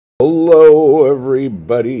Hello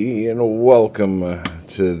everybody and welcome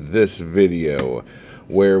to this video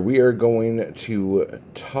where we are going to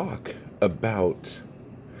talk about,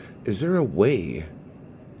 is there a way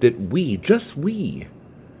that we, just we,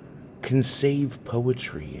 can save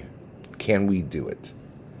poetry? Can we do it?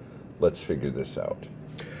 Let's figure this out.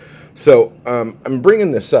 So I'm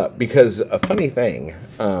bringing this up because a funny thing,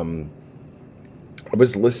 I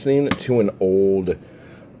was listening to an old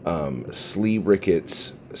Slee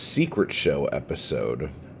Ricketts secret show episode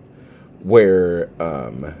where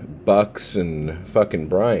Bucks and fucking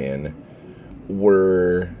Brian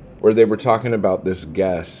where they were talking about this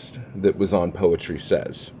guest that was on Poetry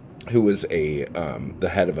Says, who was the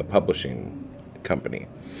head of a publishing company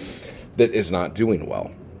that is not doing well.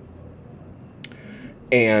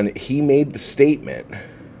 And he made the statement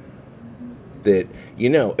that, you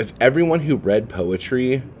know, if everyone who read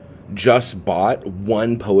poetry just bought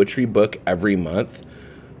one poetry book every month,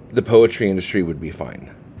 the poetry industry would be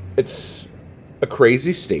fine. It's a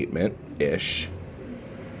crazy statement-ish.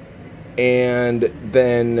 And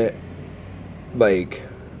then, like,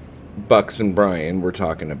 Bucks and Brian were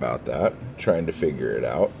talking about that, trying to figure it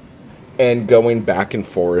out, and going back and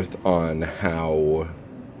forth on how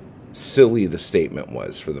silly the statement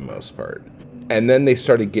was for the most part. And then they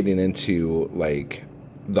started getting into, like,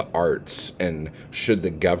 the arts and should the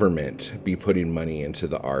government be putting money into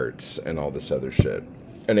the arts and all this other shit.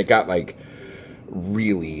 And it got, like,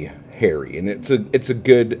 really hairy. And it's a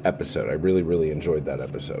good episode. I really, really enjoyed that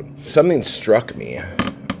episode. Something struck me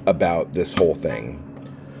about this whole thing.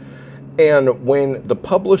 And when the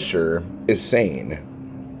publisher is saying,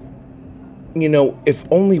 you know, if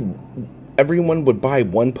only everyone would buy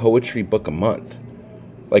one poetry book a month,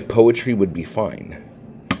 like, poetry would be fine.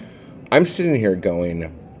 I'm sitting here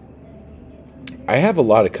going, I have a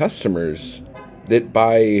lot of customers that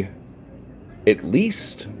buy at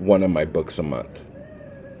least one of my books a month,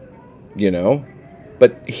 you know?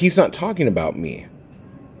 But he's not talking about me.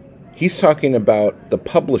 He's talking about the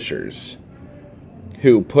publishers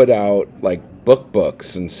who put out, like,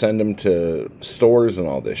 books and send them to stores and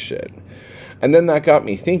all this shit. And then that got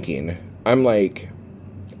me thinking. I'm like,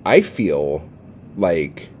 I feel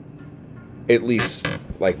like, at least,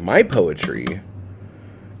 like, my poetry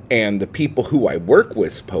and the people who I work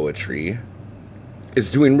with's poetry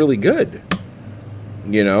is doing really good,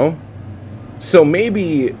 you know? So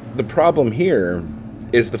maybe the problem here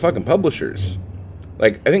is the fucking publishers.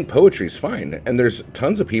 Like, I think poetry's fine, and there's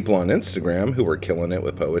tons of people on Instagram who are killing it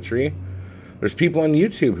with poetry. There's people on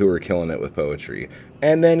YouTube who are killing it with poetry,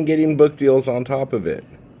 and then getting book deals on top of it.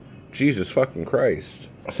 Jesus fucking Christ.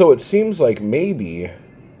 So it seems like maybe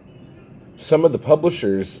some of the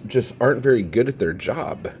publishers just aren't very good at their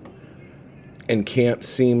job and can't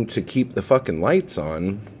seem to keep the fucking lights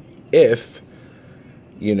on if,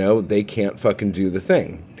 you know, they can't fucking do the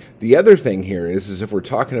thing. The other thing here is if we're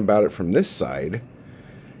talking about it from this side,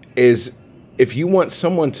 is if you want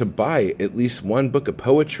someone to buy at least one book of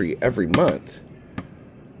poetry every month,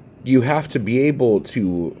 you have to be able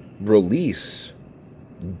to release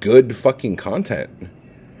good fucking content.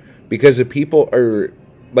 Because if people are,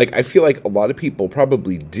 like, I feel like a lot of people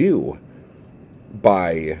probably do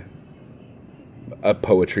buy a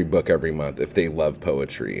poetry book every month if they love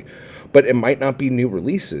poetry. But it might not be new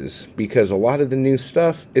releases because a lot of the new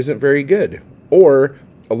stuff isn't very good. Or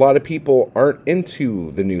a lot of people aren't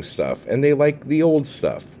into the new stuff and they like the old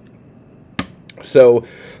stuff. So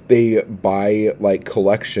they buy, like,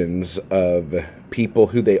 collections of people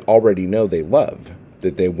who they already know they love,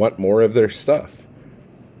 that they want more of their stuff,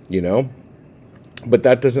 you know? But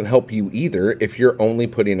that doesn't help you either if you're only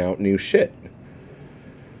putting out new shit.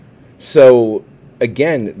 So,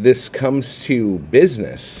 again, this comes to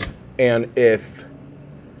business. And if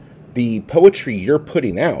the poetry you're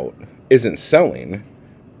putting out isn't selling,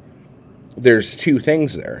 there's two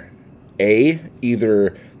things there. A,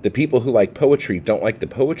 either the people who like poetry don't like the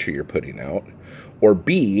poetry you're putting out, or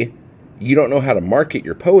B, you don't know how to market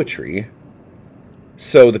your poetry,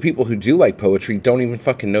 so the people who do like poetry don't even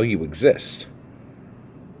fucking know you exist.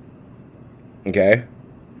 Okay?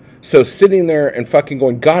 So sitting there and fucking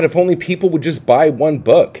going, God, if only people would just buy one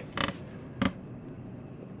book.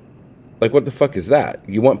 Like, what the fuck is that?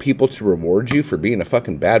 You want people to reward you for being a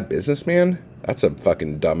fucking bad businessman? That's a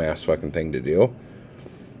fucking dumbass fucking thing to do.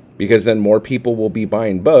 Because then more people will be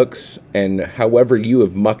buying books, and however you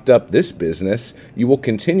have mucked up this business, you will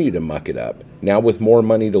continue to muck it up. Now with more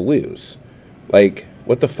money to lose. Like,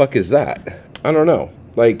 what the fuck is that? I don't know.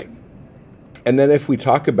 Like, and then if we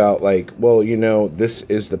talk about, like, well, you know, this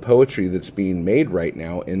is the poetry that's being made right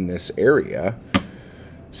now in this area,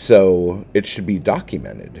 so it should be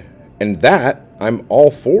documented. And that I'm all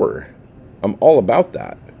for. I'm all about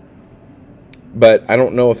that. But I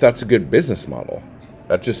don't know if that's a good business model.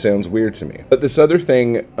 That just sounds weird to me. But this other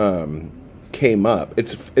thing came up.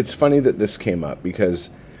 It's funny that this came up because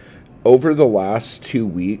over the last 2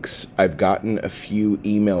 weeks, I've gotten a few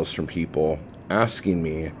emails from people asking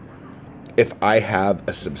me if I have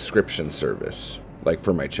a subscription service, like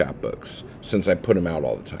for my chapbooks, since I put them out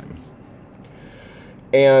all the time.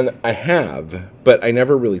 And I have, but I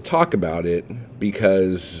never really talk about it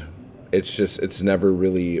because it's never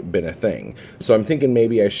really been a thing. So I'm thinking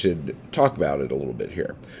maybe I should talk about it a little bit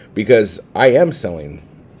here, because I am selling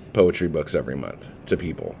poetry books every month to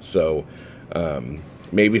people. So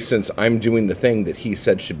maybe since I'm doing the thing that he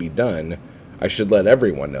said should be done, I should let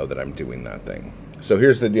everyone know that I'm doing that thing. So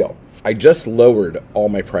here's the deal. I just lowered all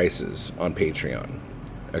my prices on Patreon.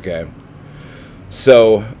 Okay.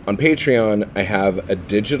 So on Patreon, I have a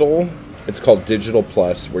digital, it's called Digital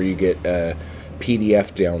Plus, where you get a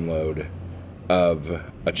PDF download of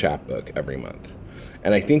a chapbook every month.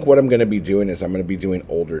 And I think what I'm going to be doing is I'm going to be doing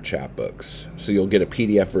older chapbooks. So you'll get a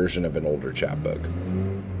PDF version of an older chapbook.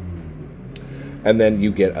 And then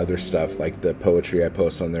you get other stuff like the poetry I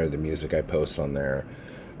post on there, the music I post on there,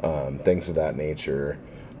 things of that nature.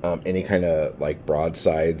 Any kind of like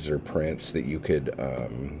broadsides or prints that you could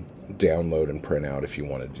download and print out if you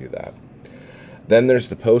want to do that. Then there's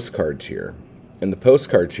the postcard tier. And the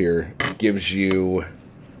postcard tier gives you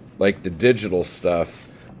like the digital stuff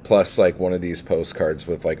plus like one of these postcards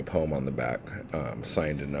with like a poem on the back,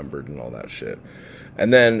 signed and numbered and all that shit.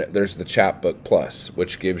 And then there's the chapbook plus,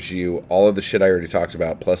 which gives you all of the shit I already talked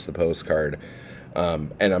about plus the postcard.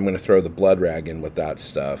 And I'm going to throw the blood rag in with that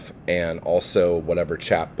stuff and also whatever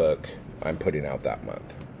chapbook I'm putting out that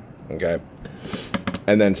month. Okay.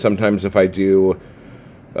 And then sometimes if I do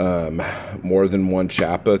more than one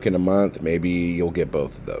chapbook in a month, maybe you'll get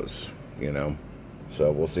both of those, you know?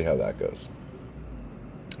 So we'll see how that goes.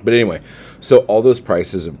 But anyway, so all those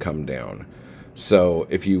prices have come down. So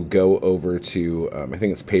if you go over to, I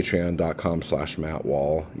think it's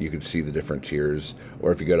patreon.com/MattWall, you can see the different tiers.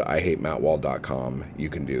 Or if you go to IHateMattWall.com, you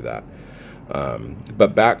can do that.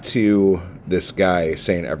 But back to this guy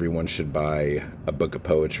saying everyone should buy a book of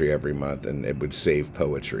poetry every month and it would save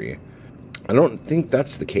poetry. I don't think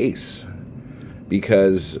that's the case.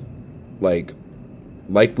 Because, like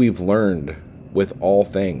we've learned with all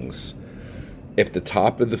things, if the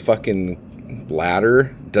top of the fucking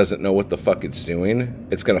ladder doesn't know what the fuck it's doing,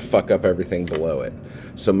 it's going to fuck up everything below it.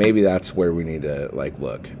 So maybe that's where we need to like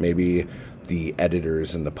look. Maybe the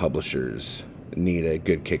editors and the publishers need a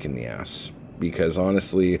good kick in the ass, because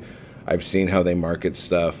honestly, I've seen how they market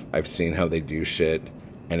stuff. I've seen how they do shit,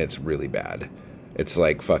 and it's really bad. It's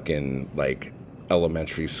like fucking like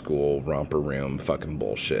elementary school romper room fucking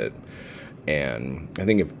bullshit. And I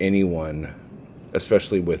think if anyone,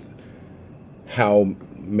 especially with how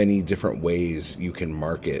many different ways you can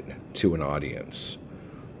market to an audience,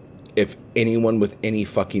 if anyone with any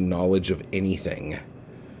fucking knowledge of anything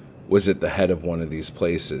was at the head of one of these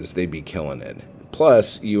places, they'd be killing it.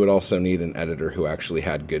 Plus, you would also need an editor who actually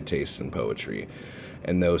had good taste in poetry,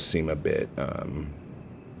 and those seem a bit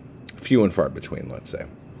few and far between, let's say.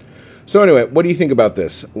 So anyway, what do you think about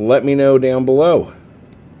this? Let me know down below.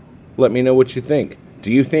 Let me know what you think.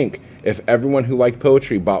 Do you think if everyone who liked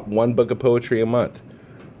poetry bought one book of poetry a month,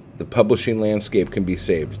 the publishing landscape can be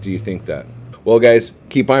saved? Do you think that? Well, guys,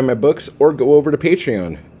 keep buying my books or go over to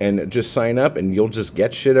Patreon and just sign up and you'll just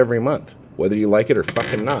get shit every month, whether you like it or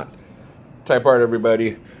fucking not. Type art,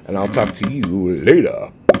 everybody, and I'll talk to you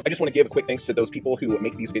later. I just want to give a quick thanks to those people who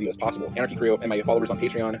make these videos possible. Anarchy Crew and my followers on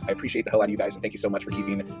Patreon. I appreciate the hell out of you guys, and thank you so much for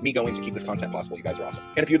keeping me going to keep this content possible. You guys are awesome.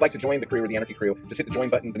 And if you'd like to join the crew or the Anarchy Crew, just hit the join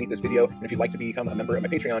button beneath this video. And if you'd like to become a member of my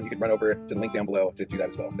Patreon, you can run over to the link down below to do that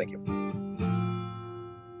as well. Thank you.